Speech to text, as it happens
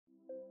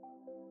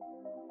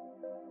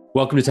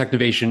Welcome to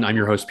Technovation. I'm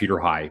your host, Peter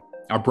High.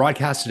 Our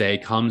broadcast today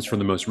comes from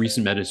the most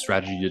recent Meta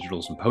Strategy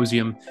Digital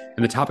Symposium,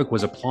 and the topic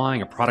was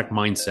applying a product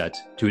mindset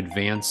to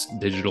advance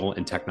digital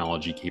and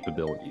technology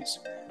capabilities.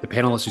 The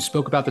panelists who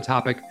spoke about the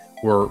topic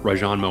were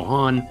Rajan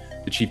Mohan,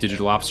 the Chief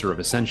Digital Officer of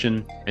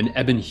Ascension, and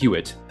Eben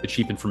Hewitt, the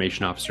Chief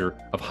Information Officer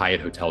of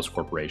Hyatt Hotels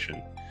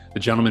Corporation. The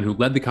gentleman who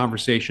led the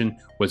conversation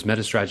was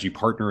Meta Strategy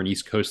Partner and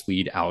East Coast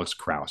Lead Alex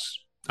Kraus.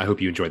 I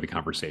hope you enjoyed the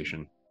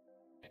conversation.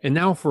 And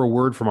now for a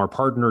word from our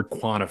partner,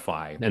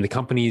 Quantify, and the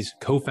company's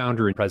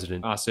co-founder and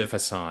president, Asif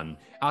Hassan.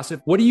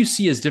 Asif, what do you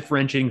see as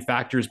differentiating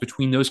factors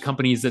between those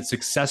companies that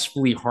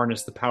successfully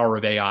harness the power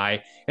of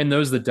AI and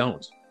those that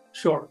don't?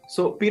 Sure.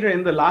 So, Peter,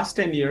 in the last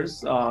 10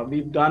 years,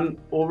 we've done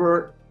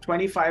over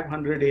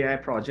 2,500 AI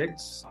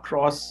projects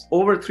across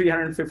over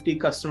 350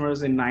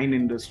 customers in 9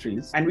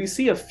 industries. And we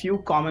see a few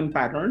common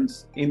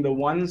patterns in the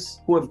ones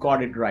who have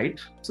got it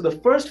right. So the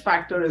first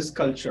factor is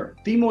culture.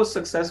 The most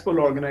successful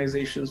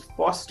organizations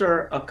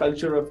foster a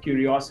culture of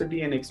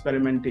curiosity and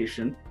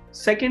experimentation.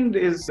 Second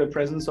is the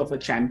presence of a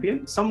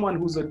champion, someone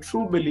who's a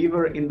true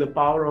believer in the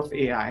power of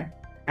AI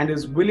and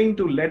is willing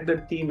to let the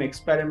team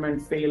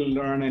experiment, fail,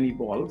 learn, and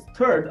evolve.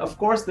 Third, of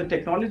course, the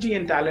technology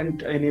and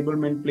talent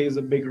enablement plays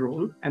a big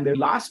role. And the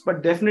last,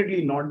 but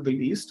definitely not the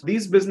least,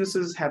 these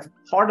businesses have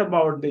thought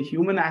about the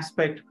human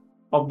aspect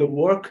of the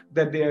work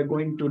that they are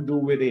going to do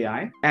with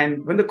AI.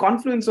 And when the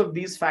confluence of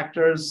these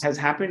factors has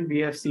happened, we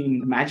have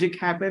seen magic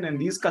happen, and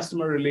these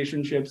customer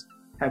relationships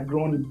have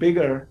grown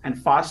bigger and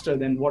faster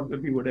than what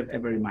we would have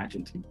ever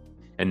imagined.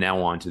 And now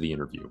on to the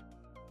interview.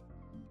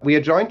 We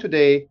are joined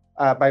today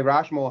by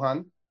Raj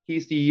Mohan.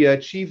 He's the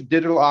Chief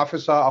Digital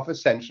Officer of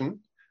Ascension.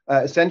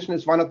 Ascension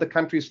is one of the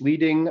country's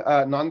leading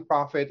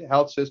nonprofit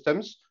health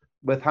systems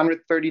with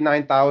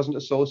 139,000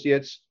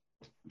 associates,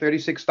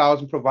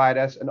 36,000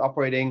 providers, and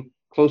operating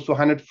close to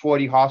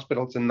 140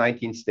 hospitals in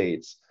 19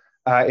 states.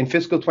 In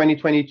fiscal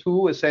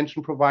 2022,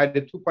 Ascension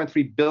provided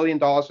 $2.3 billion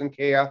in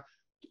care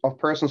of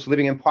persons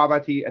living in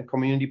poverty and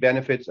community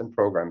benefits and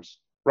programs.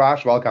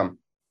 Raj, welcome.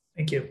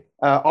 Thank you.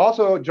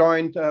 Also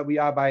joined, we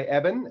are by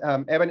Eben.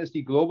 Eben is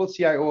the Global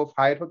CIO of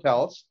Hyatt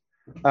Hotels.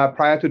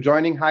 Prior to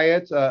joining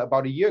Hyatt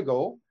about a year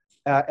ago,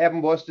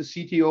 Eben was the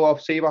CTO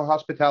of Sabre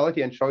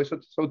Hospitality and Choice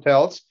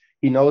Hotels.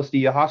 He knows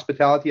the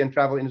hospitality and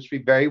travel industry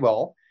very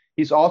well.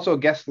 He's also a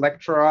guest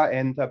lecturer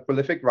and a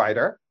prolific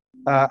writer.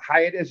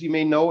 Hyatt, as you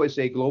may know, is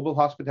a global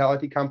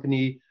hospitality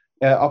company,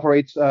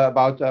 operates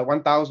about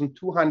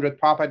 1,200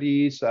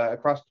 properties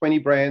across 20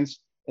 brands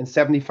in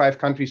 75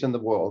 countries in the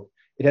world.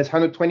 It has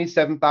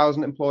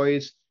 127,000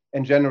 employees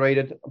and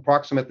generated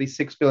approximately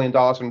 $6 billion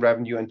in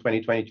revenue in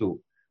 2022.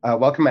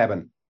 Welcome,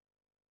 Eben.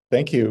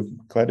 Thank you.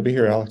 Glad to be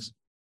here, Alex.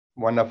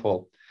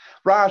 Wonderful.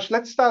 Raj,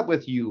 let's start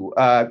with you.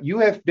 You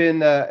have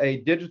been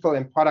a digital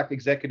and product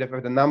executive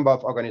at a number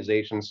of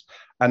organizations,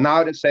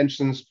 now at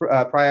Ascensions,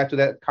 prior to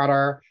that,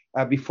 Qatar,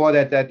 before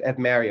that at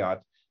Marriott.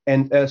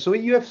 And so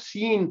you have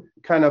seen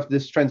kind of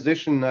this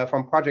transition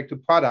from project to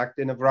product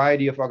in a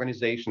variety of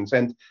organizations.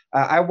 And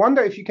I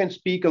wonder if you can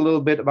speak a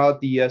little bit about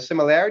the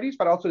similarities,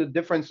 but also the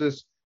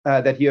differences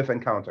that you have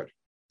encountered.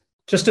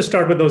 Just to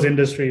start with those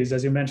industries,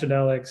 as you mentioned,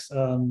 Alex,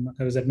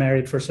 I was at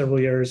Marriott for several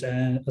years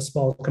and a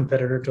small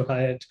competitor to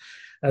Hyatt,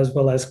 as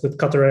well as with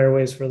Qatar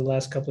Airways for the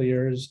last couple of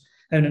years,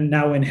 and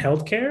now in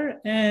healthcare.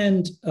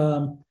 And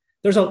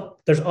there's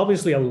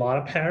obviously a lot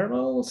of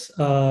parallels.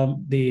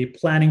 The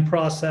planning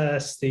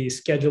process, the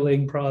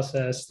scheduling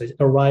process, the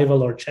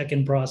arrival or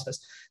check-in process,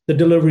 the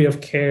delivery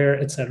of care,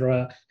 et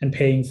cetera, and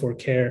paying for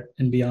care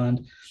and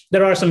beyond.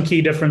 There are some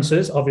key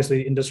differences,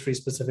 obviously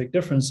industry-specific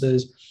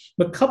differences,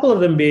 but a couple of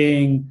them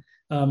being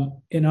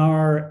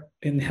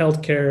in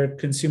healthcare,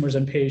 consumers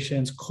and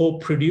patients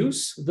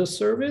co-produce the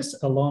service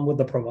along with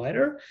the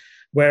provider.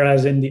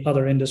 Whereas in the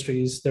other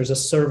industries, there's a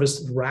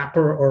service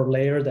wrapper or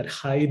layer that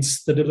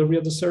hides the delivery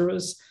of the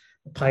service.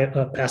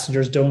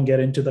 Passengers don't get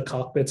into the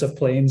cockpits of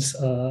planes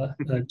to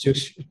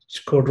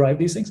co-drive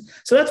these things.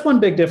 So that's one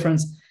big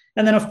difference.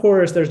 And then, of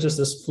course, there's just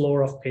this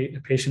floor of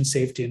patient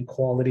safety and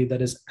quality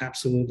that is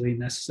absolutely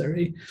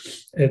necessary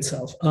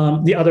itself.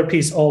 The other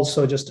piece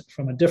also, just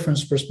from a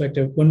difference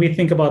perspective, when we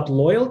think about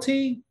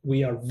loyalty,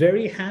 we are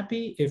very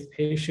happy if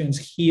patients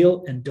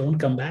heal and don't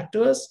come back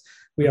to us.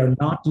 We are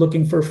not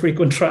looking for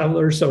frequent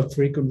travelers or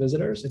frequent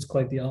visitors. It's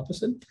quite the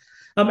opposite.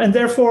 And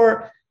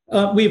therefore,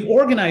 we've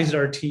organized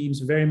our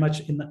teams very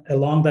much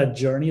along that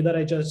journey that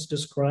I just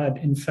described.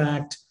 In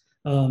fact,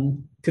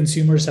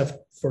 consumers have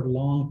for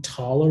long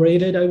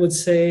tolerated, I would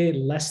say,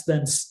 less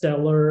than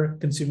stellar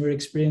consumer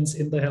experience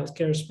in the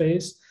healthcare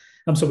space.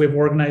 So we've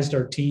organized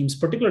our teams,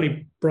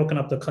 particularly broken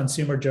up the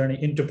consumer journey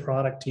into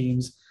product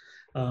teams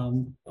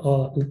down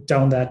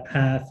that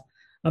path.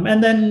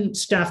 And then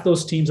staff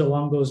those teams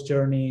along those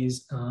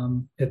journeys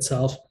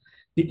itself.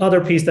 The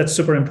other piece that's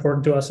super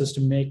important to us is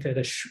to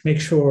make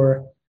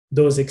sure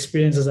those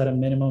experiences at a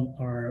minimum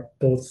are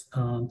both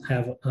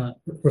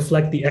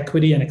reflect the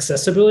equity and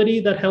accessibility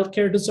that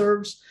healthcare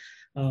deserves.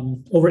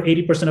 Over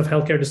 80% of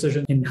healthcare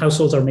decisions in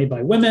households are made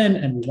by women,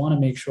 and we want to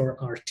make sure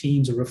our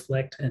teams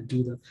reflect and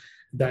do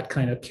that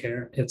kind of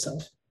care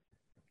itself.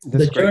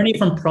 The journey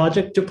from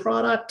project to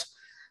product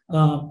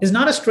is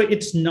not a straight,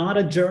 it's not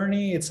a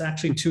journey. It's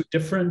actually two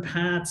different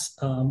paths.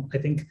 I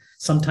think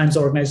sometimes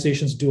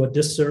organizations do a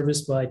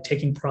disservice by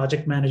taking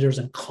project managers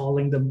and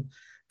calling them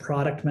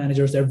product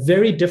managers. They're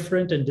very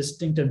different and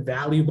distinct and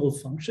valuable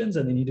functions,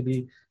 and they need to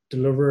be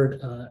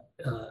delivered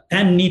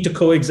and need to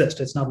coexist.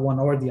 It's not one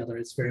or the other.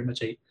 It's very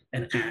much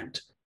an and.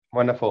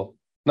 Wonderful.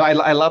 No,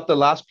 I love the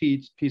last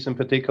piece in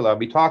particular.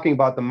 We're talking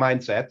about the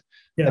mindset.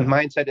 Yeah. And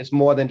mindset is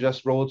more than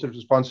just roles and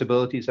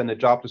responsibilities and a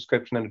job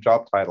description and a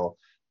job title.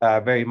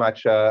 Very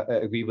much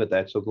agree with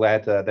that. So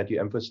glad that you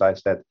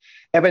emphasized that.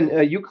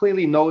 Evan, you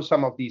clearly know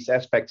some of these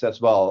aspects as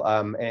well.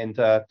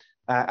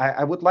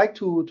 I would like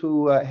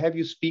to have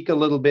you speak a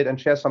little bit and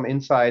share some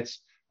insights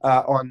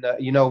on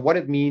what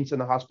it means in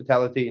the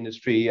hospitality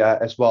industry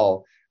as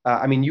well.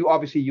 I mean,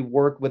 you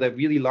work with a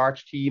really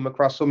large team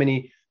across so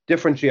many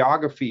different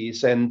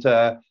geographies, and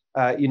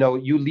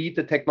you lead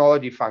the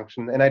technology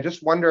function. And I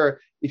just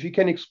wonder if you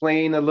can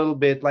explain a little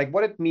bit like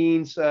what it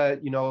means,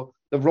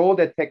 the role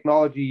that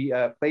technology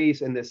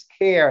plays in this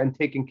care and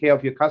taking care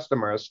of your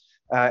customers.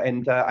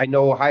 I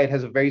know Hyatt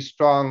has a very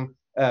strong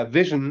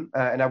vision,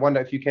 and I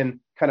wonder if you can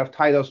kind of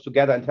tie those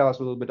together and tell us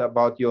a little bit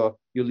about your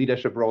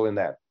leadership role in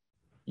that.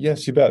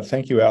 Yes, you bet.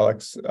 Thank you,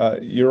 Alex.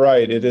 You're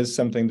right. It is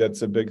something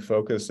that's a big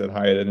focus at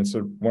Hyatt, and it's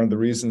one of the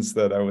reasons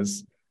that I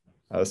was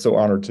so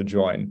honored to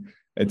join.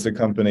 It's a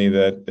company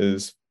that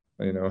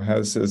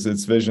has as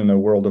its vision a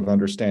world of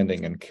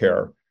understanding and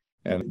care.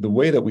 And the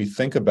way that we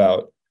think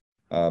about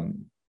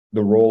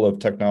the role of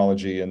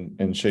technology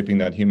in shaping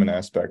that human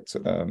aspect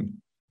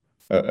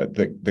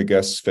the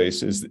guests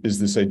face is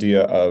this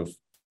idea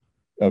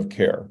of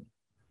care.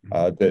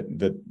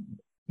 That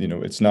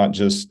it's not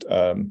just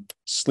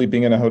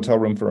sleeping in a hotel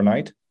room for a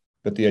night,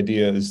 but the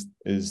idea is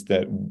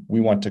that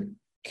we want to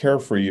care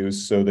for you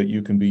so that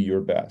you can be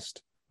your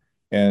best.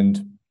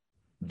 And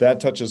that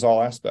touches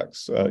all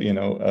aspects,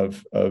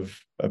 of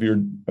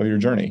your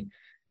journey.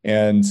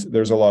 And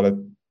there's a lot of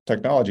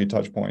technology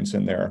touch points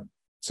in there.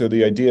 So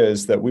the idea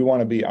is that we want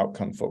to be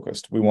outcome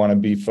focused. We want to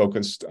be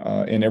focused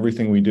in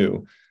everything we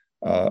do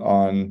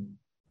on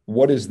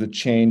what is the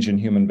change in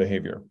human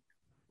behavior.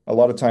 A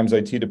lot of times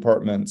IT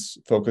departments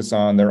focus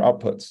on their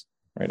outputs,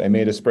 right? I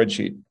made a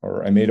spreadsheet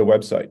or I made a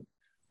website,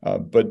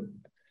 but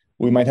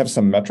we might have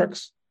some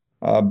metrics,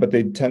 but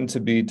they tend to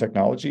be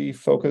technology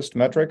focused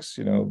metrics,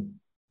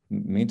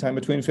 mean time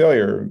between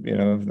failure,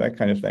 that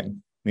kind of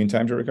thing, mean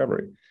time to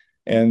recovery.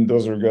 And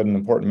those are good and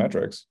important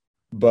metrics.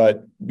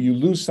 But you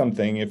lose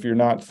something if you're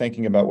not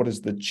thinking about what is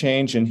the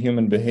change in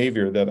human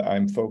behavior that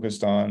I'm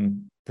focused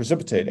on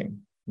precipitating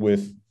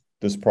with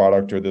this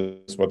product or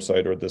this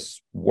website or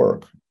this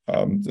work.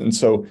 And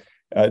so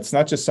it's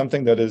not just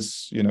something that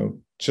is,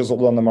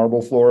 chiseled on the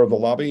marble floor of the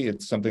lobby.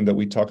 It's something that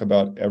we talk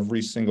about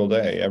every single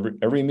day,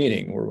 every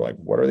meeting. We're like,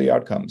 what are the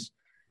outcomes?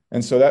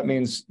 And so that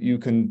means you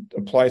can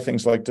apply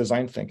things like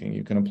design thinking.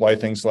 You can apply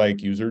things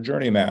like user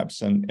journey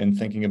maps and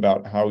thinking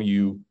about how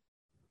you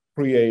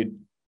create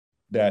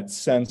that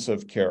sense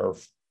of care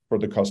for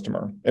the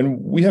customer.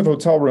 And we have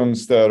hotel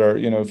rooms that are,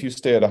 if you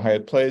stay at a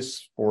Hyatt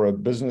Place for a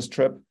business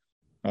trip,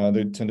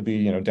 they tend to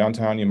be,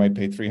 downtown, you might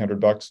pay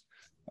 $300.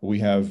 We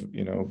have,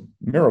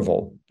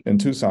 Miraval in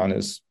Tucson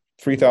is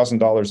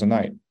 $3,000 a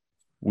night.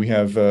 We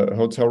have a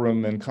hotel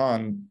room in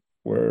Cannes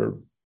where,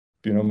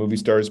 movie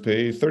stars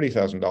pay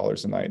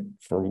 $30,000 a night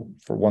for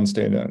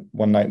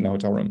one night in a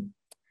hotel room.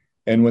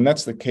 And when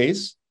that's the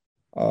case,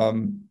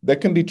 that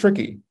can be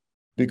tricky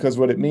because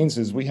what it means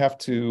is we have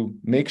to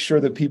make sure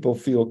that people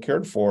feel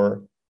cared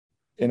for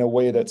in a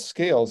way that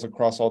scales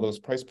across all those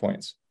price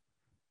points.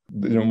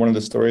 One of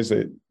the stories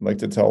I like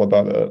to tell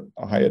about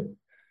a Hyatt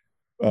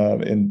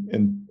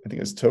in I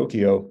think it's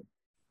Tokyo,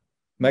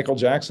 Michael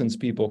Jackson's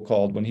people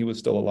called when he was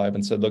still alive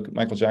and said, look,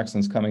 Michael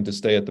Jackson's coming to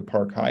stay at the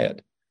Park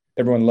Hyatt.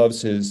 Everyone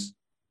loves his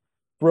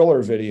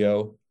Thriller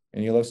video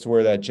and he loves to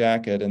wear that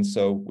jacket. And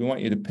so we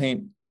want you to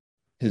paint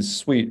his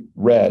suite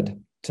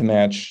red to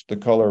match the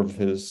color of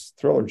his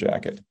Thriller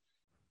jacket.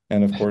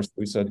 And of course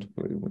we said,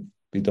 we would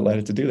be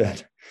delighted to do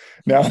that.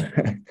 Now,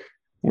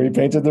 we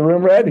painted the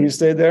room red, he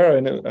stayed there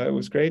and it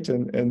was great.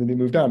 And then he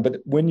moved on.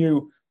 But when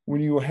you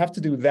have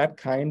to do that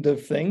kind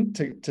of thing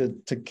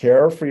to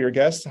care for your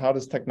guests, how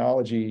does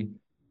technology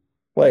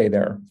play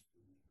there?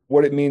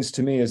 What it means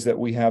to me is that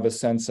we have a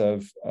sense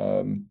of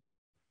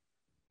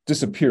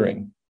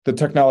disappearing. The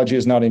technology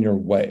is not in your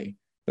way.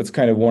 That's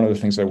kind of one of the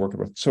things I work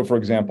with. So for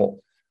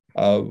example,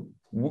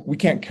 we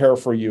can't care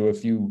for you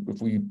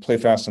if we play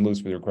fast and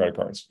loose with your credit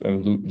cards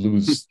and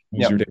lose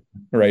your data,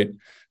 right?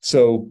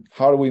 So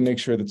how do we make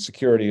sure that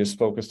security is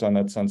focused on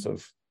that sense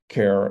of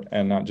care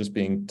and not just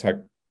being tech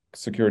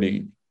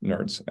security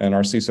nerds? And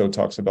our CISO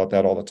talks about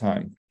that all the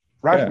time.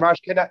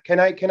 Raj, can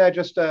I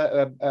just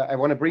I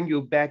want to bring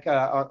you back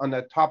on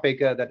the topic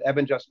that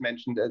Evan just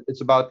mentioned.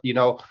 It's about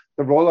the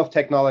role of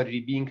technology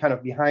being kind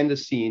of behind the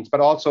scenes,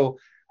 but also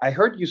I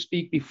heard you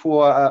speak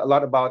before a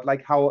lot about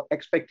like how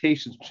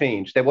expectations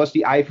change. There was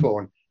the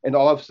iPhone, and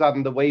all of a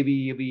sudden the way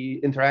we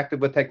interacted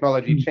with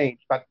technology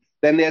changed. But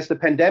then there's the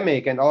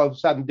pandemic, and all of a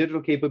sudden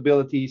digital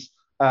capabilities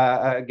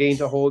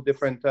gained a whole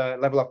different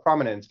level of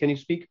prominence. Can you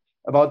speak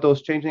about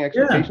those changing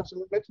expectations a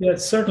little bit? Yeah,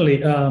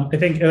 certainly. I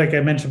think, like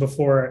I mentioned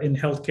before, in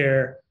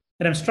healthcare,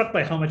 and I'm struck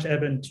by how much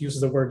Evan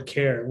uses the word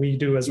care. We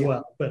do as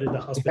well, but in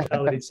the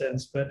hospitality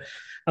sense. But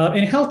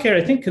in healthcare,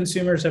 I think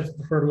consumers have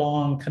for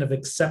long kind of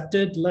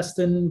accepted less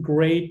than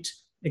great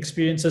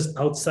experiences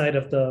outside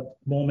of the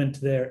moment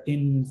they're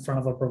in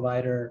front of a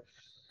provider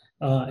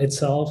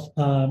itself.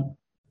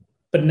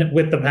 But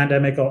with the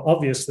pandemic,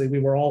 obviously, we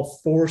were all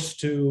forced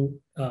to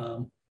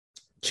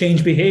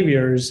change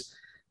behaviors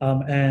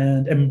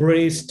and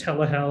embrace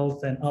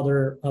telehealth and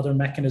other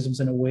mechanisms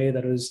in a way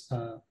that was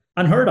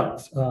unheard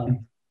of.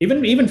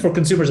 Even for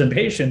consumers and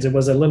patients, it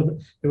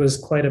was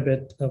quite a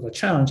bit of a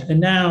challenge. And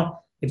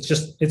now it's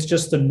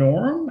just the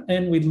norm.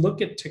 And we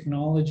look at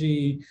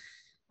technology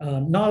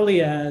not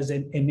only as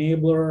an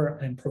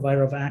enabler and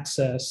provider of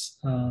access.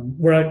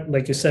 We're,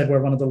 like you said,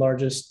 we're one of the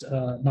largest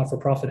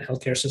not-for-profit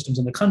healthcare systems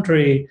in the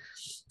country.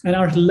 And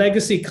our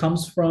legacy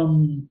comes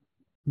from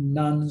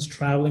nuns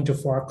traveling to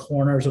far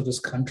corners of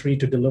this country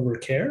to deliver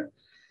care.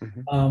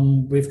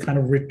 We've kind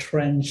of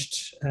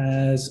retrenched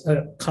as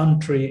a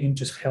country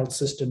into health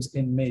systems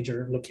in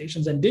major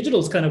locations. And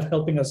digital is kind of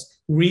helping us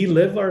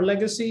relive our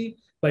legacy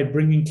by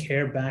bringing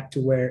care back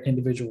to where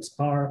individuals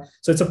are.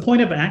 So it's a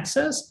point of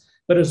access,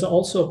 but it's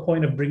also a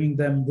point of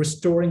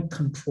restoring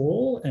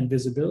control and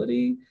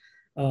visibility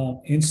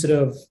instead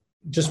of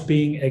just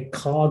being a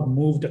cog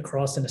moved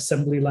across an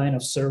assembly line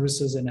of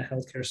services in a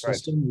healthcare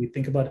system. Right. We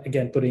think about,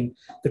 again, putting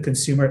the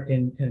consumer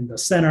in the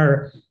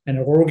center and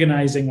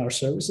organizing our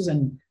services.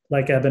 And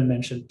like Evan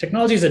mentioned,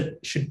 technologies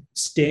that should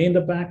stay in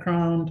the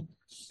background.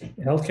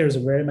 Healthcare is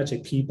very much a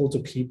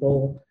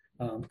people-to-people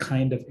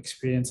kind of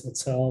experience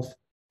itself.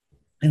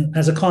 And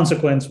as a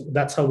consequence,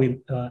 that's how we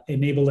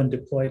enable and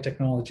deploy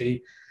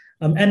technology.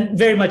 And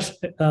very much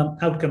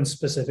outcome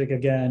specific.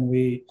 Again,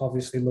 we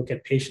obviously look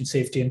at patient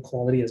safety and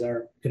quality as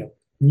our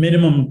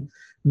minimum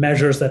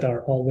measures that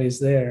are always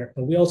there.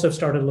 But we also have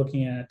started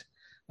looking at,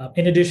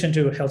 in addition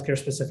to healthcare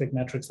specific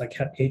metrics like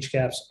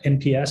HCAHPS,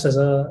 NPS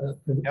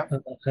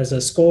as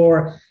a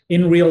score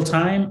in real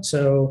time.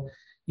 So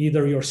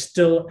either you're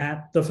still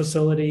at the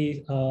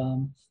facility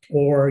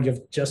or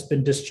you've just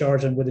been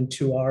discharged, and within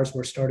 2 hours,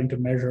 we're starting to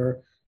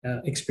measure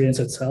experience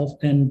itself.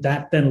 And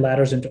that then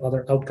ladders into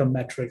other outcome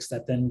metrics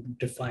that then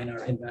define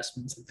our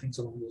investments and things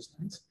along those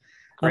lines.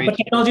 But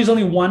technology is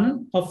only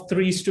one of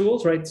 3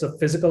 stools, right? So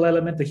physical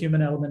element, the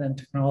human element, and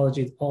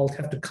technology all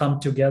have to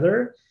come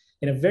together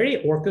in a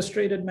very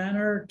orchestrated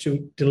manner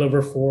to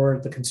deliver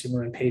for the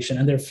consumer and patient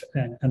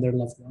and their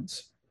loved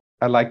ones.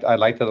 I liked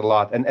it a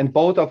lot. And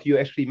both of you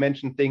actually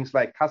mentioned things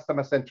like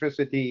customer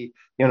centricity,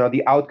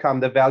 the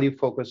outcome, the value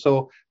focus.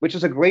 So, which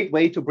is a great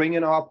way to bring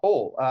in our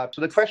poll. So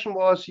the question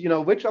was,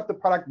 which of the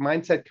product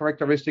mindset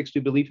characteristics do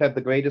you believe have the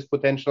greatest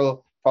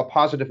potential for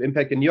positive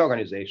impact in your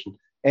organization?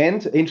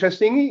 And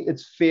interestingly,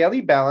 it's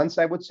fairly balanced,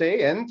 I would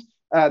say, and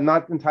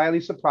not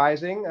entirely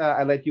surprising.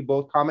 I'll let you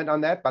both comment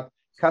on that, but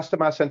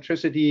customer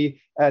centricity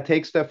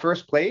takes the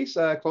first place,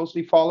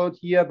 closely followed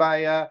here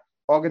by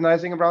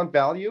organizing around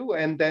value,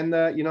 and then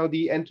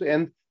the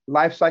end-to-end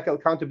lifecycle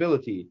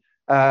accountability.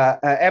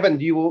 Evan,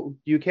 do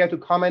you care to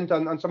comment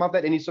on some of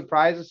that? Any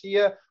surprises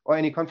here, or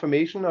any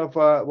confirmation of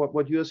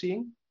what you are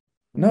seeing?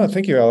 No,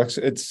 thank you, Alex.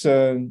 It's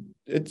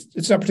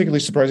not particularly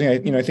surprising.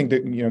 I think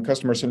that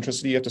customer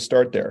centricity, you have to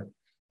start there.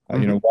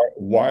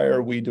 Why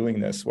are we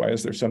doing this? Why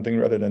is there something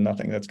rather than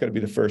nothing? That's got to be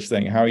the first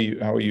thing. How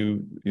are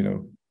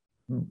you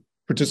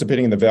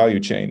participating in the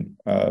value chain?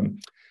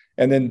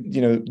 And then,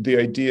 the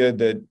idea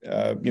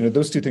that,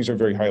 those 2 things are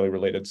very highly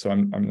related. So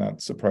I'm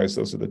not surprised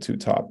those are the 2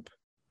 top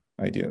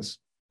ideas.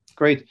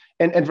 Great.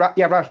 And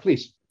Raj,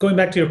 please. Going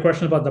back to your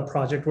question about the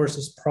project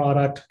versus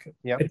product,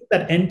 I think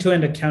that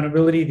end-to-end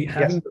accountability,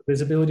 having the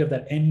visibility of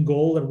that end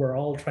goal that we're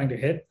all trying to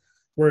hit,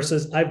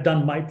 versus I've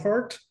done my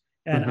part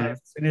and I've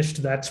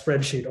finished that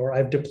spreadsheet, or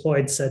I've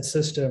deployed said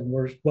system,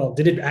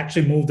 did it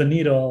actually move the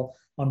needle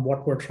on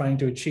what we're trying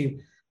to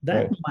achieve?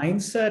 That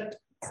mindset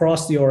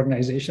across the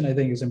organization, I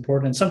think, is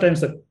important. And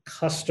sometimes the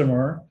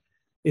customer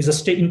is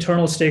a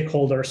internal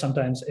stakeholder.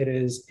 Sometimes it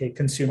is a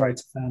consumer,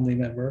 it's a family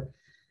member.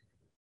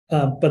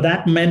 But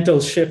that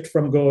mental shift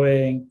from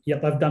going,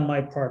 yep, I've done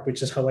my part,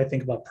 which is how I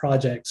think about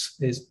projects,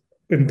 is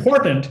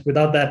important.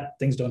 Without that,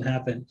 things don't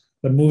happen.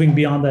 But moving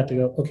beyond that to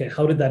go, okay,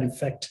 how did that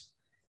affect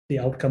the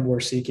outcome we're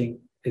seeking,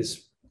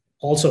 is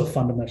also a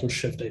fundamental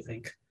shift, I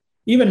think.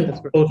 Even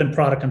both in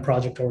product and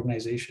project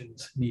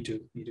organizations need to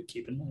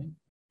keep in mind.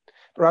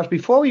 Raj,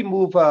 before we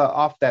move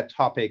off that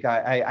topic,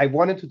 I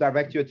wanted to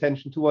direct your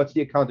attention towards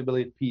the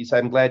accountability piece.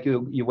 I'm glad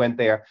you went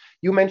there.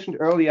 You mentioned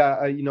earlier,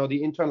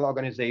 the internal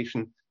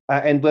organization,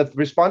 and with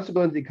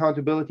responsibility and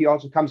accountability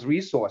also comes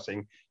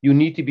resourcing. You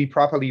need to be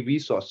properly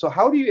resourced. So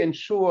how do you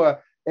ensure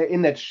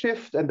in that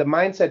shift and the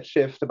mindset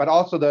shift, but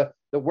also the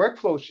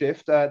workflow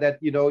shift that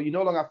you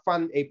no longer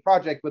fund a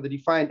project with a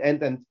defined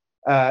end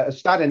and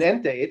start and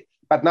end date,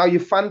 but now you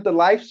fund the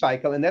life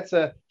cycle, and that's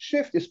a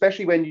shift,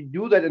 especially when you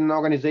do that in an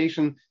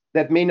organization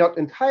that may not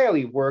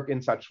entirely work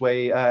in such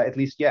way, at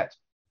least yet.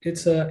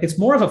 it's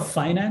more of a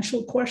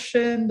financial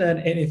question than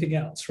anything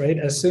else, right?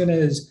 As soon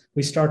as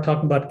we start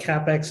talking about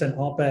CapEx and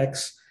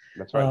OpEx,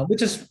 That's right.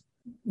 which is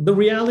the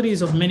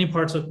realities of many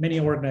parts of many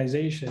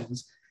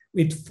organizations,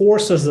 it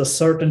forces a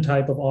certain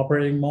type of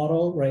operating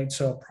model, right?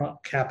 So a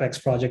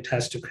CapEx project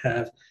has to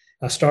have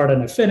a start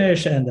and a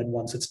finish, and then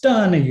once it's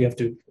done, you have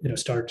to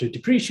start to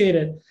depreciate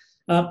it.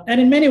 And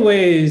in many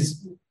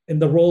ways, in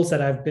the roles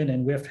that I've been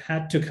in, we have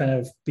had to kind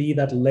of be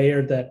that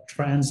layer that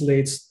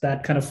translates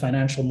that kind of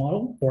financial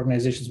model.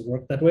 Organizations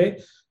work that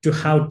way to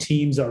how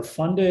teams are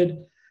funded,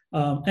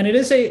 and it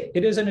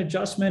is an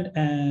adjustment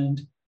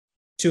and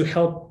to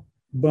help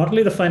not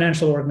only the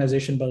financial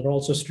organization, but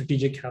also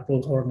strategic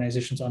capital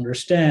organizations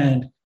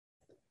understand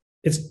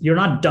you're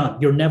not done.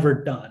 You're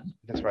never done.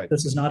 That's right.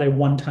 This is not a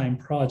one-time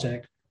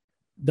project.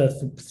 The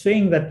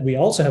thing that we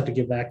also have to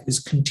give back is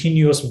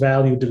continuous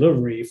value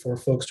delivery for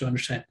folks to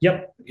understand,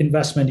 yep,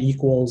 investment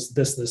equals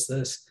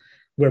this.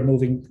 We're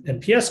moving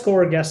NPS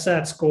score, guest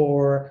sat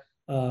score,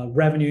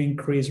 revenue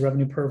increase,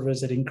 revenue per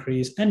visit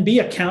increase, and be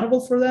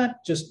accountable for that,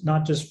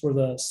 not just for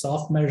the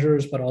soft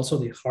measures, but also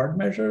the hard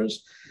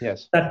measures.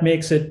 Yes. That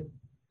makes it,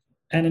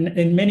 and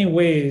in many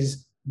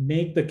ways,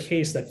 make the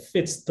case that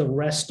fits the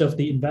rest of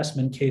the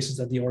investment cases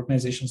that the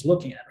organization is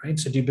looking at, right?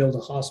 So do you build a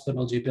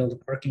hospital? Do you build a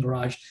parking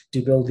garage? Do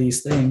you build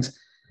these things?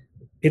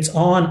 It's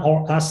on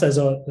us as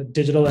a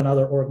digital and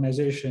other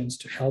organizations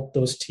to help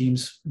those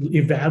teams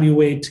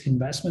evaluate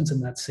investments in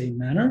that same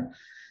manner.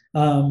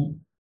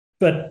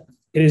 But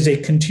it is a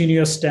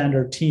continuous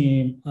standard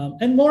team.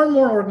 And more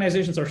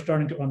organizations are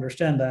starting to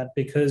understand that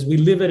because we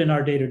live it in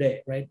our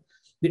day-to-day, right?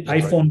 The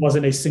iPhone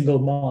wasn't a single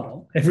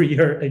model. Every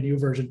year, a new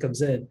version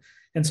comes in.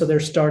 And so they're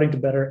starting to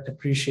better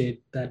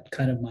appreciate that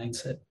kind of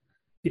mindset.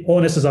 The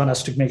onus is on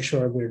us to make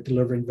sure we're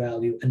delivering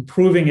value and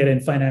proving it in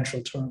financial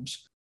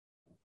terms.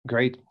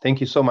 Great. Thank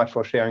you so much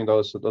for sharing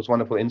those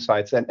wonderful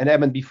insights. And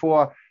Evan,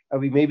 before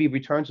we maybe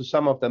return to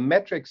some of the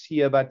metrics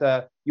here,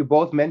 but you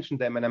both mentioned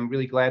them, and I'm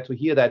really glad to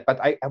hear that. But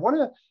I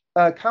want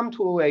to come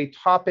to a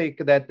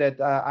topic that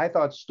I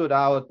thought stood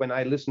out when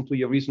I listened to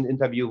your recent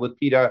interview with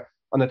Peter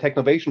on the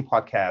Technovation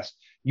podcast.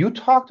 You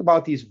talked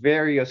about these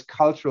various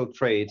cultural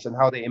traits and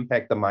how they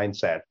impact the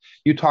mindset.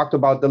 You talked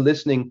about the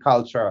listening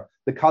culture,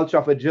 the culture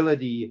of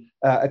agility,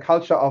 a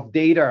culture of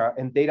data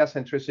and data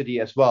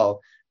centricity as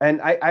well. And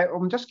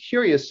I'm just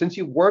curious, since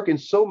you work in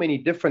so many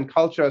different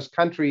cultures,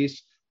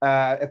 countries,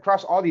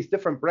 across all these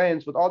different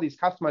brands with all these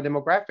customer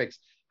demographics,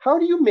 how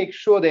do you make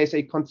sure there's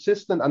a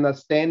consistent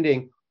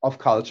understanding of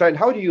culture, and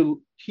how do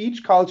you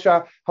teach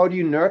culture? How do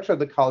you nurture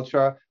the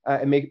culture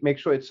and make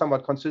sure it's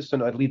somewhat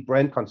consistent, or at least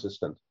brand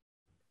consistent?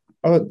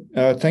 Oh,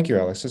 thank you,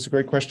 Alex. That's a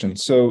great question.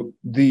 So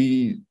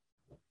the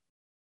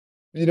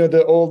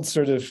old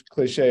sort of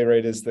cliche,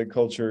 right, is that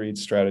culture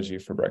eats strategy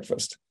for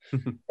breakfast,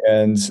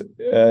 and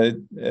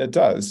it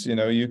does.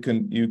 You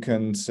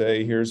can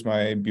say, "Here's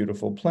my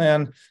beautiful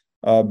plan,"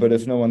 but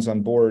if no one's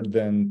on board,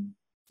 then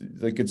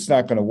it's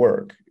not going to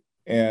work.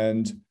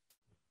 And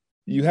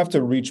you have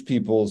to reach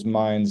people's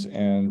minds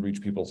and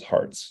reach people's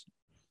hearts,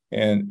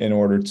 and in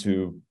order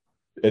to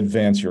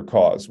advance your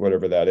cause,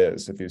 whatever that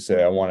is. If you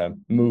say, I want to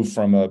move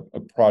from a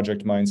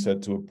project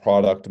mindset to a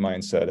product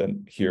mindset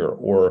and here,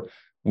 or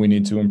we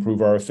need to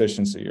improve our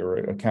efficiency or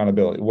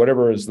accountability,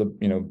 whatever is the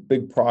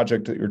big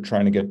project that you're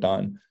trying to get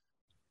done,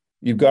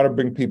 you've got to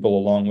bring people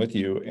along with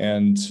you,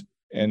 and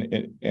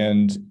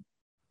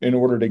in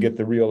order to get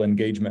the real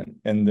engagement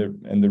and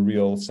the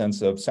real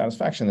sense of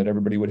satisfaction that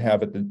everybody would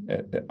have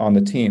on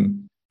the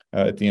team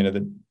at the end of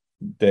the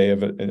day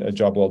of a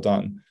job well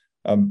done.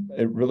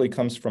 It really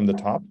comes from the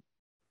top.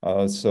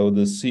 So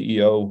the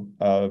CEO,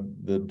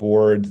 the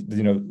board,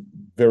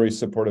 very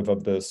supportive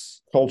of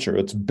this culture.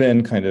 It's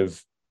been kind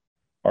of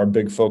our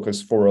big focus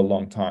for a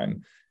long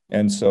time.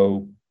 And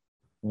so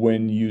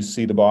when you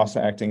see the boss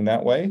acting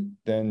that way,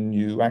 then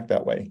you act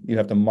that way. You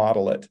have to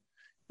model it.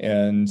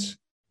 And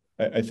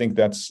I think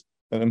that's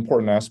an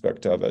important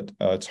aspect of it.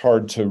 It's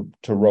hard to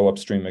row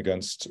upstream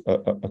against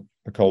a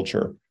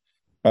culture.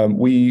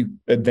 We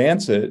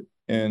advance it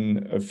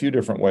in a few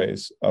different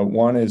ways.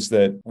 One is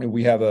that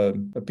we have a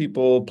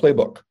people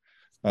playbook.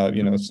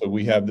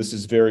 So this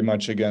is very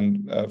much,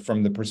 again,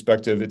 from the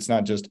perspective, it's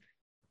not just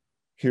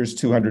here's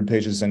 200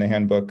 pages in a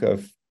handbook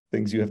of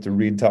things you have to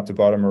read top to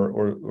bottom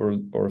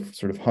or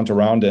sort of hunt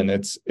around in.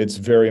 It's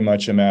very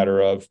much a matter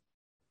of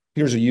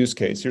here's a use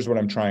case, here's what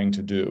I'm trying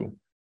to do,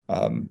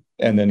 and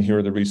then here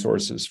are the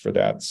resources for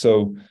that.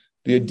 So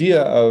the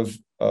idea of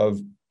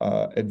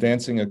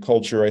advancing a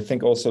culture, I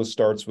think, also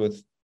starts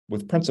with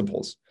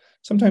principles.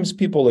 Sometimes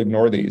people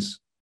ignore these,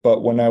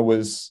 but when I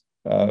was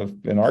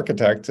an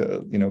architect,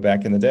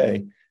 back in the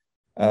day,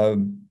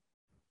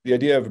 the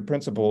idea of a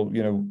principle,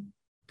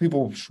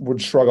 people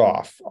would shrug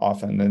off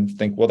often and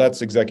think, well,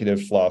 that's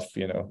executive fluff,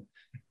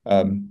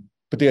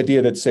 But the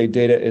idea that, say,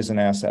 data is an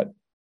asset,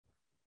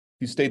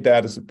 you state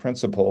that as a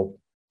principle,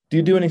 do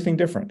you do anything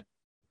different?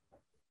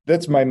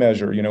 That's my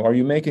measure. Are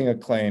you making a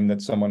claim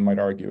that someone might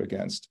argue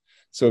against?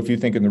 So if you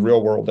think in the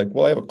real world, like,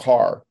 well, I have a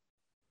car,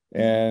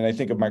 and I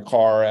think of my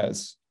car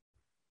as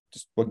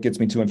just what gets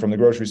me to and from the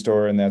grocery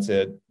store, and that's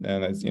it.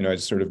 And I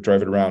just sort of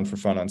drive it around for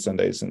fun on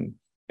Sundays, and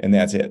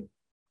that's it.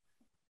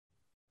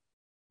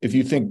 If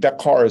you think that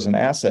car is an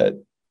asset,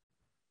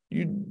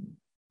 you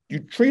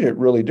treat it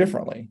really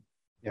differently.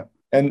 Yeah.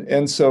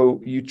 And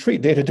so you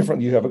treat data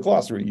differently. You have a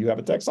glossary, you have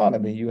a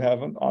taxonomy, you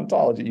have an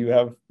ontology, you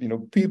have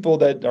people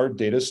that are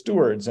data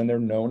stewards, and they're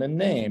known and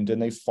named,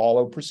 and they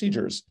follow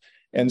procedures.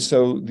 And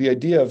so the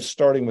idea of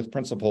starting with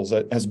principles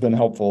that has been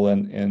helpful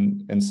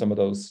in some of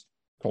those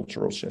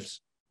cultural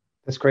shifts.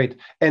 That's great.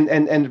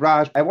 And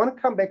Raj, I want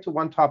to come back to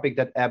one topic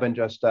that Evan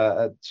just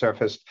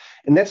surfaced,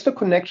 and that's the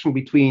connection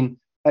between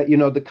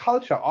the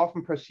culture,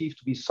 often perceived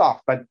to be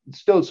soft, but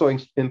still so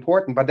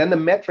important. But then the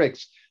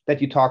metrics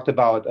that you talked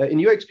about. In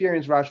your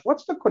experience, Raj,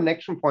 what's the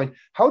connection point?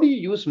 How do you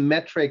use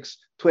metrics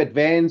to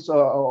advance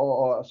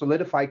or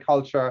solidify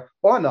culture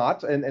or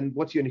not? And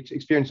what's your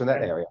experience in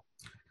that area?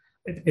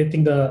 I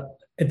think the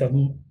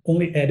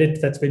only edit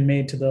that's been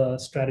made to the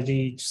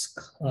strategy,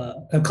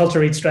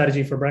 culture eats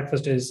strategy for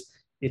breakfast, is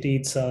it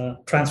eats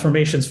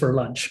transformations for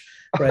lunch,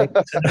 right?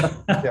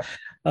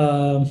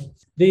 Yeah.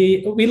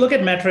 We look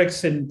at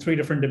metrics in three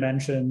different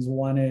dimensions.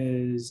 One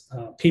is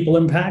people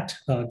impact,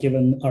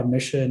 given our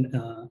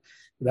mission.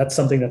 That's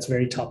something that's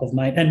very top of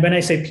mind. And when I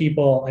say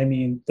people, I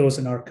mean those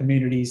in our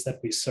communities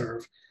that we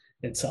serve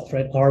itself,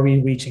 right? Are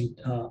we reaching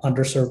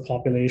underserved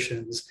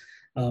populations?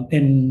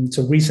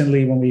 So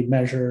recently, when we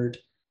measured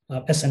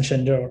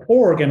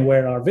Ascension.org and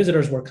where our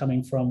visitors were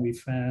coming from, we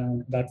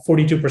found about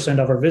 42%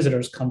 of our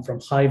visitors come from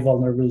high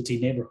vulnerability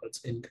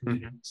neighborhoods in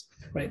communities,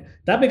 right?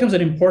 That becomes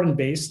an important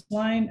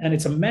baseline, and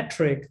it's a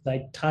metric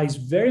that ties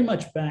very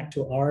much back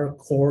to our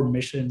core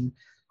mission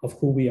of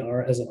who we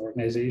are as an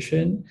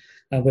organization,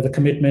 with a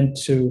commitment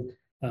to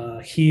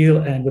heal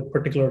and with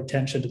particular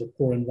attention to the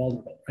poor and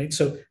vulnerable, right?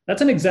 So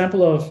that's an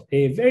example of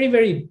a very,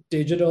 very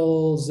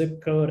digital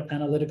zip code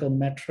analytical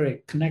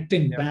metric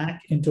connecting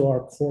back into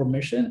our core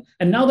mission.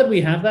 And now that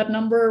we have that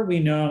number, we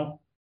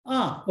know,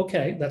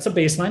 okay, that's a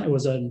baseline. It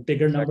was a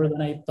bigger number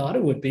than I thought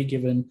it would be,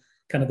 given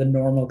kind of the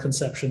normal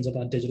conceptions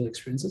about digital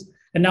experiences.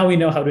 And now we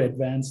know how to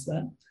advance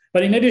that.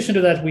 But in addition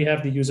to that, we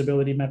have the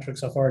usability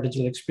metrics of our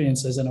digital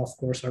experiences, and of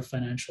course, our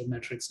financial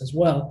metrics as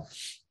well.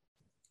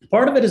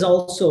 Part of it is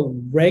also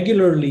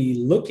regularly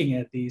looking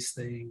at these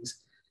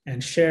things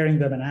and sharing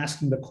them and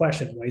asking the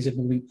question, why is it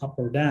moving up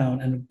or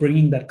down? And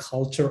bringing that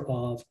culture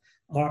of,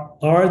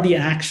 are the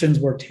actions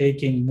we're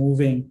taking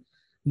moving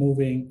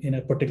in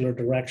a particular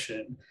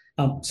direction?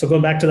 So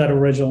going back to that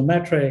original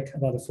metric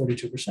about the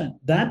 42%,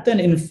 that then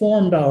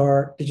informed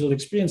our digital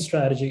experience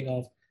strategy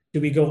of, do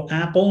we go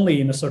app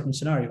only in a certain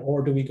scenario,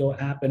 or do we go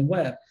app and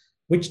web?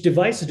 Which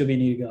devices do we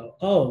need to go?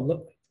 Oh,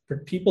 look, for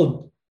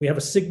people, we have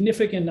a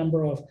significant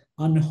number of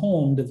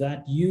unhomed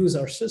that use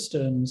our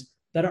systems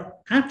that are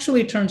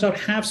actually, turns out,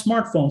 have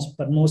smartphones,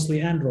 but mostly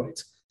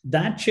Androids.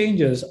 That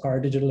changes our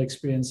digital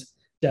experience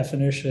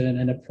definition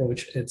and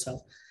approach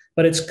itself.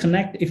 But it's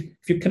if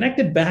you connect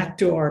it back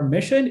to our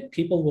mission,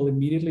 people will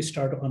immediately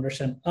start to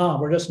understand,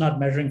 we're just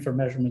not measuring for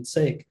measurement's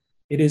sake.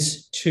 It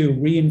is to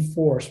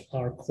reinforce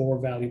our core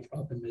value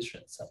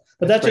proposition itself.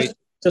 But that's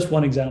just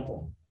one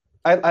example.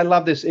 I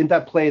love this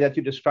interplay that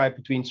you described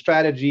between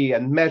strategy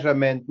and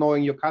measurement,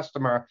 knowing your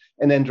customer,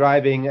 and then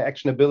driving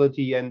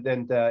actionability and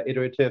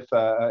iterative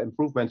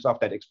improvements of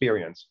that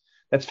experience.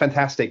 That's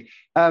fantastic.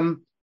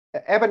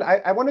 Evan,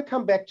 I want to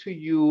come back to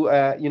you.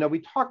 We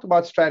talked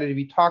about strategy,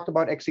 we talked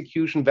about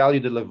execution, value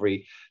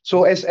delivery.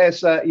 So as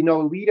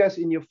leaders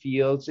in your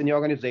fields, in your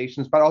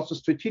organizations, but also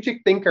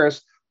strategic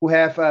thinkers who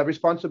have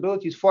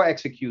responsibilities for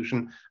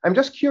execution, I'm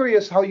just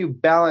curious how you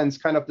balance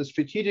kind of the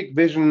strategic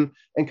vision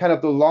and kind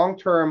of the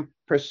long-term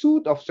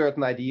pursuit of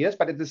certain ideas,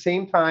 but at the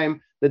same time,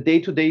 the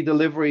day-to-day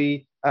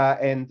delivery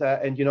and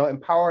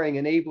empowering,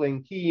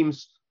 enabling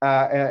teams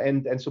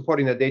and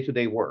supporting the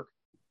day-to-day work.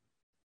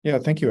 Yeah,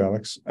 thank you,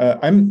 Alex.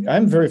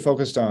 I'm very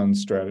focused on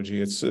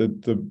strategy. It's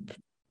the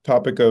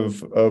topic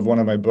of one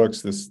of my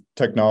books, this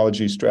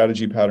technology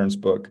strategy patterns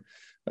book,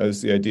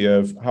 is the idea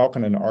of how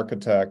can an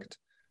architect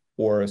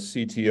or a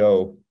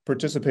CTO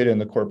participate in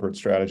the corporate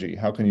strategy?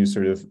 How can you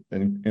sort of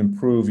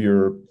improve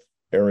your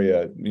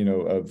area,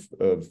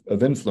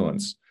 of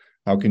influence?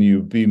 How can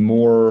you be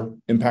more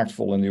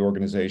impactful in the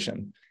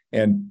organization?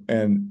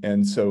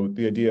 And so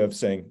the idea of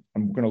saying,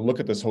 I'm going to look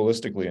at this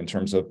holistically in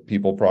terms of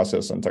people,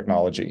 process, and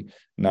technology,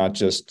 not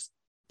just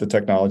the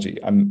technology.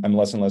 I'm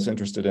less and less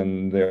interested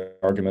in the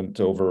argument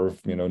over,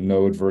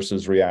 Node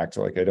versus React.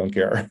 Like, I don't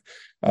care.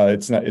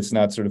 It's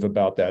not sort of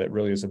about that. It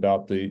really is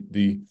about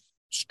the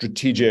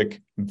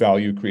strategic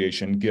value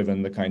creation,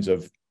 given the kinds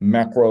of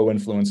macro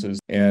influences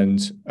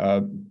and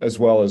as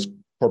well as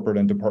corporate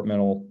and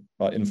departmental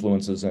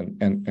influences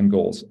and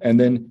goals. And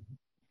then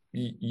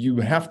you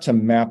have to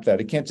map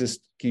that. It can't just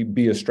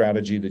be a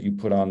strategy that you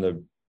put on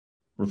the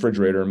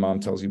refrigerator and mom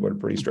tells you what a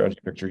pretty strategy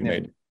picture you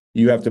made.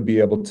 You have to be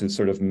able to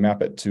sort of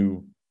map it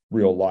to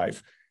real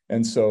life.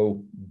 And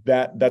so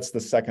that's the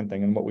second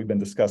thing. And what we've been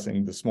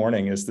discussing this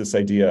morning is this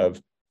idea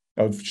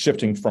of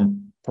shifting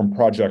from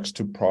projects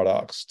to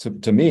products.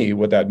 To me,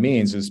 what that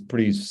means is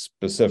pretty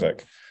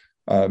specific.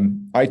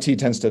 IT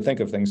tends to think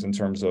of things in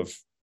terms of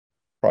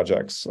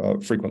projects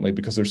frequently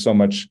because there's so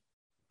much,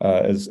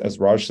 as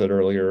Raj said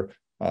earlier,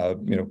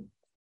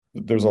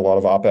 there's a lot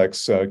of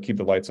OpEx, keep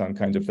the lights on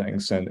kinds of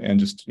things, and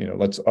just,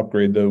 let's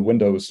upgrade the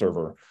Windows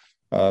server.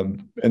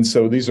 And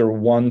so these are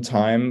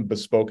one-time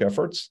bespoke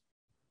efforts.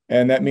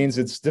 And that means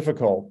it's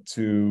difficult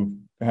to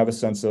have a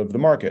sense of the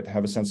market,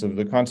 have a sense of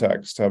the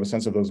context, have a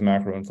sense of those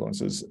macro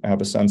influences, have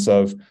a sense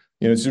of,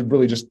 it's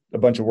really just a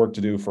bunch of work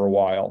to do for a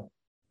while.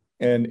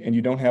 And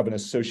you don't have an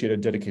associated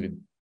dedicated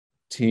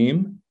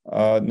team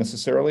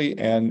necessarily.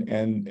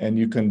 And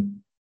you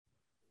can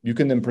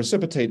then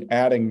precipitate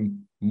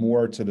adding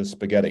more to the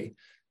spaghetti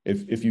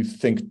if you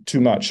think too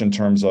much in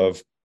terms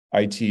of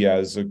IT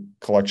as a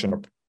collection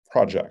of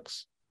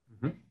projects.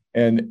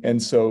 And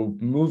so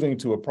moving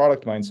to a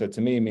product mindset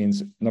to me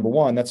means, number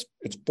one, it's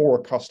for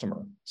a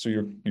customer. So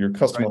your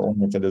customer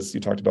oriented, as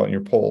you talked about in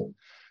your poll.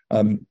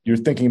 You're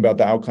thinking about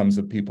the outcomes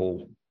that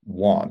people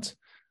want.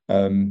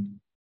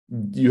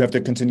 You have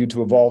to continue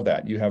to evolve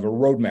that. You have a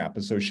roadmap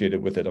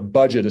associated with it, a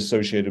budget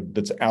associated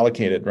that's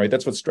allocated, right?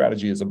 That's what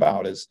strategy is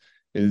about,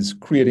 is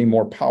creating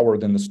more power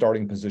than the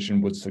starting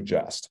position would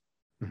suggest.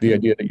 The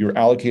idea that you're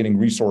allocating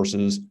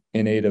resources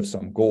in aid of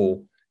some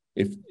goal.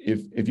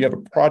 If you have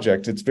a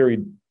project, it's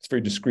very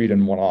discrete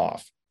and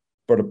one-off,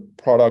 but a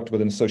product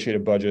with an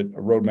associated budget,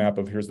 a roadmap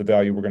of here's the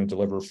value we're going to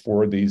deliver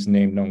for these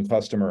named known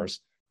customers.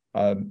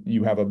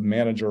 You have a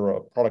manager,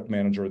 a product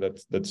manager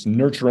that's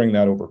nurturing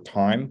that over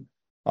time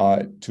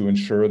to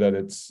ensure that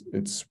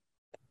it's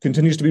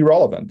continues to be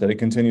relevant, that it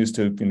continues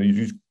to,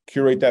 you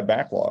curate that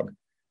backlog.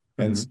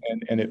 And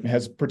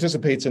it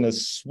participates in a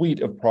suite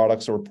of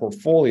products or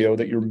portfolio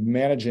that you're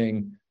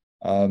managing,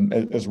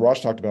 as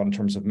Raj talked about in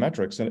terms of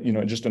metrics,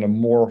 and just in a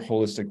more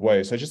holistic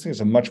way. So I just think it's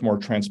a much more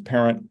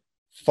transparent,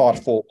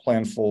 thoughtful,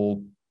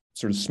 planful,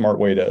 sort of smart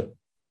way to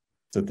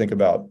think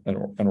about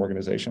an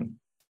organization.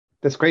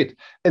 That's great.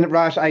 And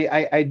Raj,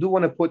 I do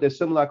want to put a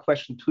similar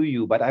question to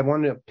you, but I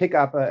want to pick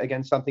up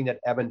again something that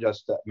Evan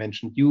just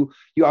mentioned. You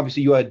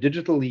obviously you are a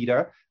digital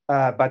leader,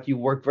 but you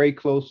work very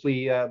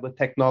closely with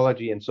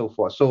technology and so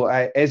forth. So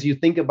as you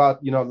think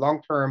about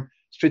long-term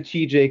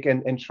strategic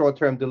and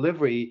short-term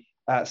delivery,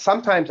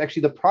 sometimes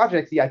actually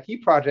the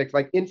IT projects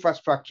like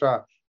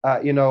infrastructure,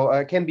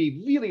 can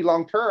be really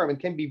long-term and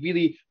can be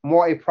really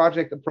more a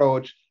project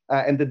approach,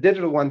 and the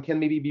digital one can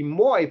maybe be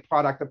more a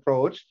product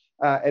approach.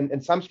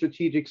 And some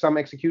strategic, some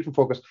execution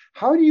focus.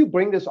 How do you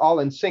bring this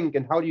all in sync,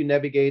 and how do you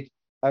navigate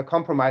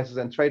compromises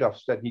and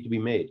trade-offs that need to be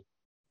made?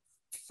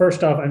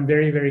 First off, I'm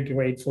very, very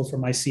grateful for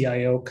my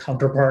CIO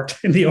counterpart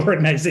in the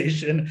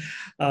organization.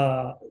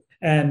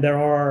 And there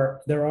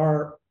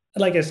are,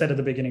 like I said at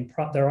the beginning,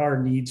 there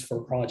are needs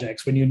for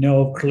projects. When you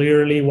know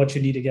clearly what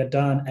you need to get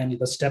done and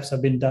the steps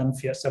have been done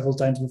several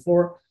times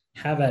before,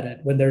 have at it.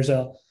 When there's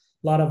a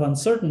lot of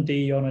uncertainty,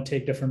 you want to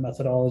take different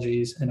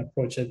methodologies and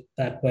approach it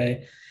that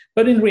way.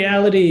 But in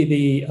reality,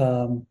 the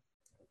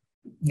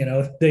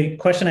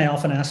question I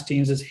often ask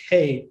teams is,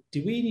 "Hey,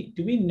 do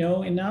we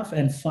know enough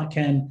and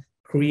can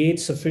create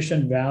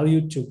sufficient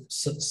value to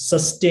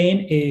sustain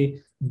a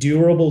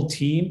durable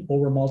team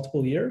over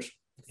multiple years?"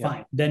 Yeah.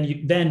 Fine,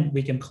 then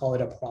we can call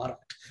it a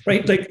product,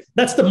 right? Like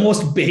that's the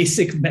most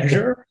basic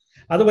measure.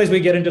 Otherwise, we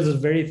get into this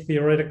very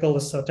theoretical,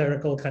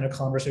 esoterical kind of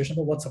conversation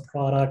about what's a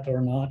product or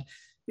not.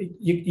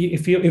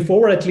 If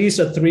over at least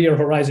a 3-year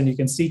horizon, you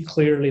can see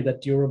clearly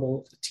that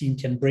durable team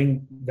can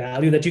bring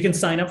value that you can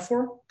sign up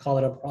for, call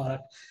it a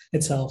product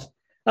itself.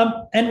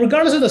 And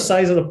regardless of the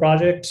size of the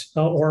project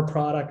or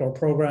product or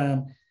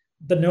program,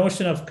 the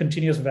notion of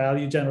continuous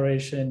value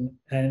generation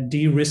and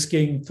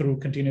de-risking through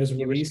continuous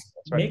release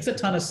makes a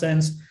ton of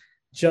sense,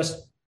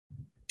 just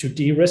to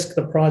de-risk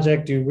the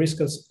project, de-risk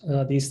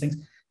these things.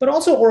 But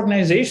also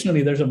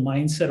organizationally, there's a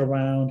mindset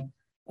around,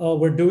 oh,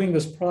 we're doing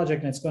this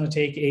project and it's going to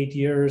take 8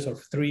 years or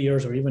 3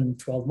 years or even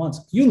 12 months.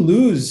 You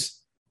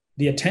lose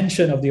the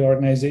attention of the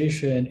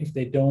organization if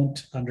they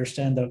don't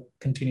understand the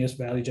continuous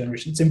value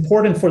generation. It's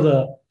important for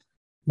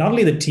not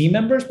only the team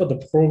members, but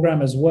the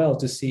program as well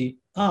to see,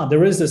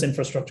 there is this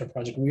infrastructure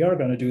project. We are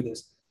going to do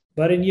this.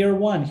 But in year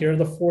 1, here are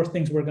the 4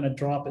 things we're going to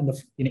drop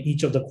in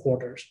each of the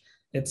quarters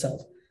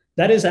itself.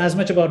 That is as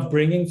much about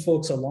bringing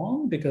folks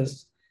along,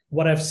 because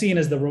what I've seen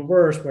is the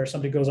reverse, where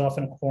somebody goes off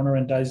in a corner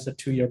and does a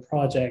 2-year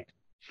project.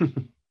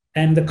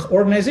 And the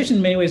organization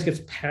in many ways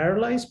gets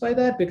paralyzed by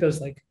that, because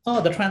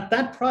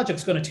that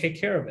project's going to take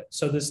care of it.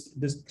 So this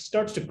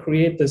starts to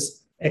create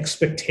this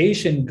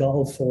expectation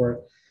gulf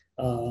or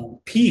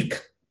peak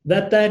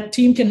that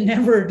team can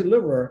never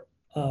deliver.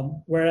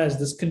 Whereas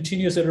this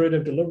continuous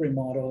iterative delivery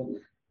model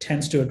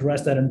tends to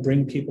address that and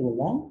bring people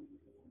along.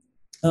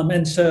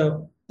 And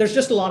so there's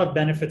just a lot of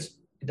benefits.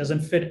 It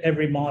doesn't fit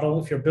every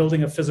model. If you're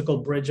building a physical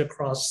bridge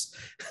across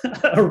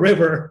a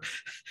river,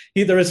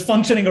 either it's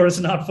functioning or it's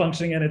not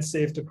functioning and it's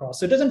safe to cross.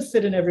 So it doesn't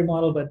fit in every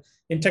model, but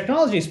in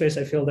technology space,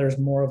 I feel there's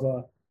more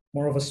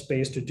of a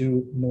space to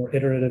do more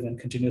iterative and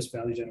continuous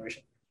value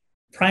generation,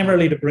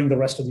 primarily to bring the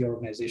rest of the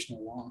organization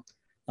along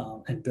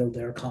and build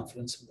their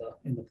confidence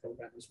in the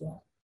program as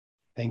well.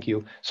 Thank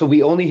you. So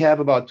we only have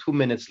about 2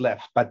 minutes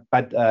left, but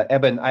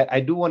Evan, I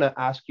do want to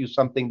ask you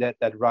something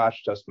that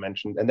Raj just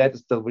mentioned, and that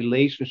is the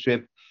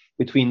relationship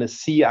between the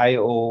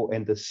CIO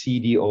and the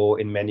CDO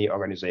in many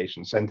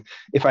organizations. And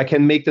if I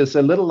can make this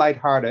a little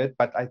lighthearted,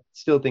 but I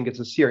still think it's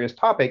a serious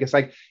topic, it's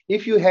like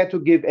if you had to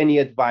give any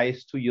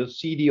advice to your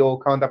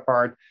CDO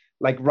counterpart,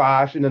 like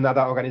Raj in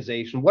another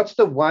organization, what's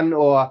the one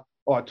or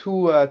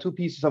two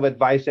pieces of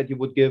advice that you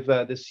would give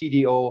the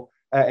CDO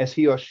as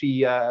he or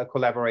she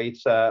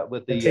collaborates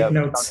with the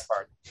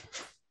counterpart?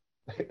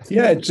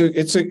 Yeah,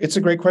 it's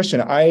a great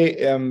question. I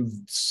am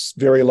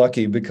very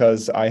lucky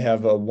because I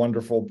have a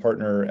wonderful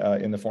partner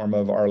in the form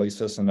of Arlie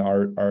Sisson,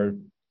 our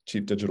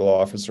Chief Digital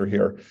Officer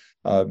here.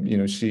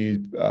 She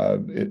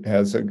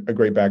has a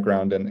great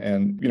background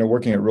and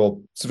working at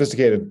real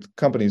sophisticated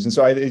companies. And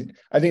so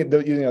I think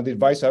the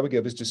advice I would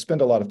give is just spend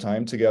a lot of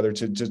time together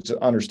to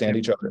understand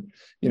each other.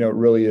 It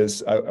really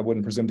is. I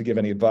wouldn't presume to give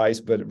any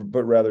advice, but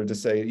rather to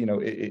say,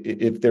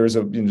 if there's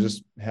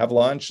just have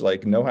lunch,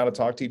 like know how to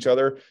talk to each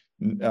other.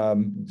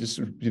 Just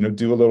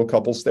do a little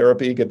couples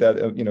therapy, get that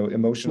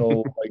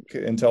emotional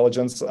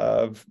intelligence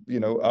up,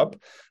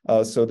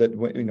 so that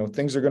when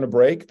things are going to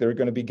break, there are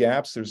going to be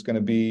gaps. There's going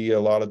to be a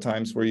lot of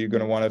times where you're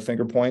going to want to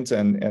finger point,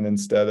 and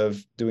instead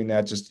of doing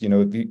that, just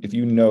if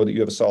you know that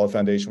you have a solid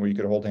foundation where you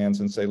could hold hands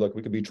and say, look,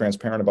 we could be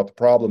transparent about the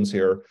problems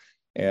here,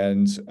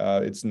 and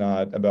it's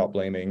not about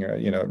blaming.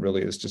 It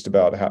really is just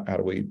about how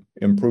do we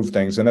improve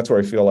things, and that's where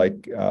I feel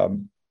like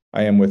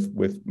I am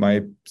with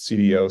my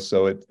CDO,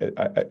 so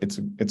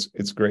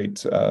it's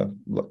great,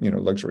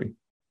 luxury.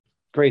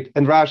 Great.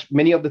 And Raj,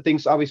 many of the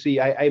things obviously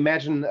I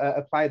imagine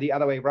apply the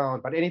other way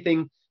around, but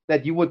anything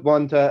that you would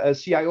want a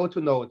CIO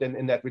to know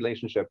in that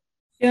relationship?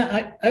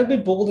 Yeah, I would be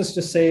bold as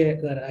to say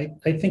that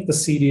I think the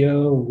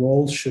CDO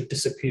role should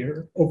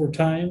disappear over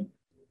time.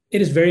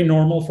 It is very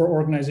normal for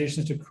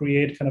organizations to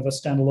create kind of a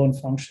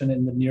standalone function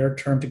in the near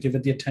term to give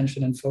it the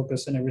attention and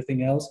focus and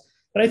everything else.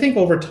 But I think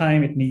over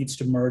time, it needs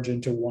to merge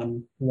into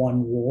one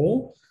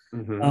role.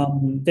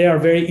 Mm-hmm. They are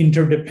very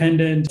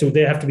interdependent, so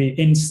they have to be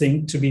in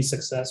sync to be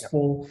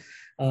successful.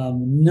 Yep.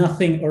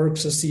 Nothing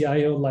irks a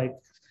CIO like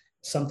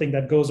something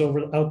that goes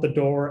out the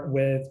door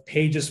with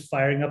pages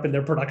firing up in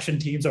their production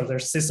teams or their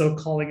CISO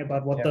calling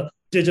about what the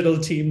digital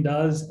team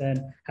does and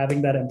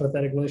having that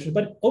empathetic relationship.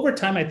 But over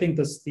time, I think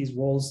these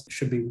roles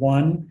should be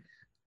one.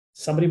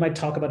 Somebody might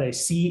talk about a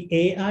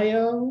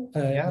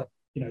CAIO.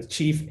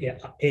 Chief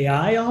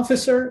AI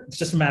officer. It's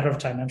just a matter of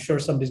time. I'm sure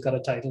somebody's got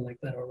a title like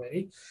that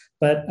already.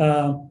 But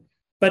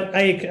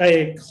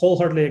I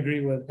wholeheartedly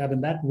agree with Evan.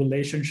 That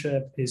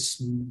relationship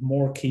is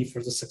more key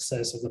for the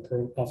success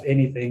of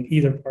anything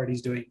either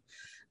party's doing.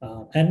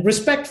 And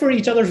respect for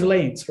each other's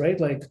lanes, right?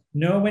 Like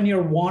know when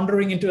you're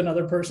wandering into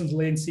another person's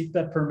lane, seek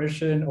that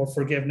permission or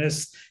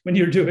forgiveness when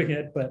you're doing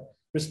it, but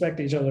respect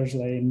each other's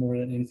lane more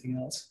than anything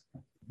else.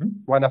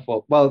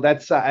 Wonderful. Well,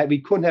 that's we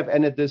couldn't have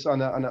ended this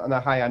on a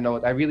higher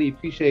note. I really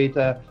appreciate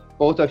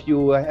both of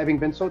you having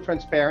been so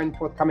transparent,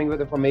 for coming with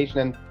information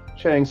and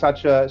sharing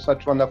such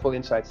wonderful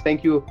insights.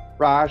 Thank you,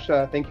 Raj.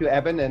 Thank you,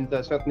 Evan, and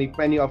certainly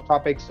plenty of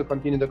topics to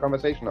continue the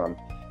conversation on.